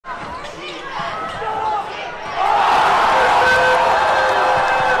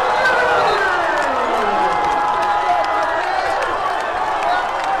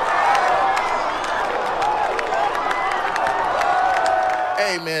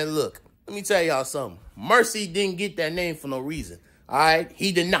man, look, let me tell y'all something. Mercy didn't get that name for no reason. All right?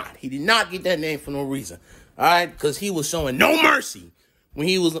 He did not. He did not get that name for no reason. All right? Because he was showing no mercy when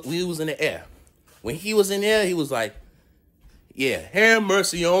he was in the air. When he was in the air, he was like, yeah, have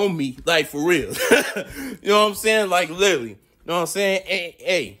mercy on me. Like, for real. You know what I'm saying? Like, literally. You know what I'm saying?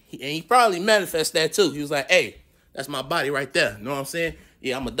 Hey, and he probably manifested that too. He was like, hey, that's my body right there. You know what I'm saying?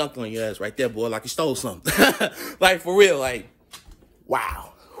 Yeah, I'm going to dunk on your ass right there, boy, like you stole something. Like, for real. Like,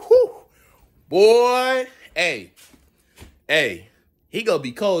 wow. Whew. Boy, hey, he going to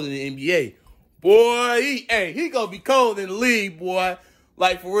be cold in the NBA. Boy, he going to be cold in the league, boy.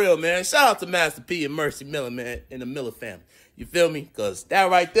 Like, for real, man. Shout out to Master P and Mercy Miller, man, and the Miller family. You feel me? Because that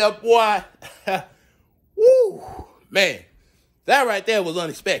right there, boy, woo, man, that right there was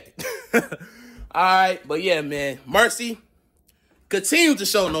unexpected. All right, but yeah, man, Mercy, continue to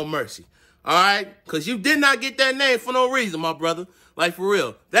show no mercy. All right, because you did not get that name for no reason, my brother. Like, for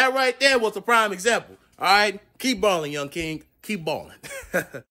real. That right there was a prime example. All right, keep balling, young king. Keep balling.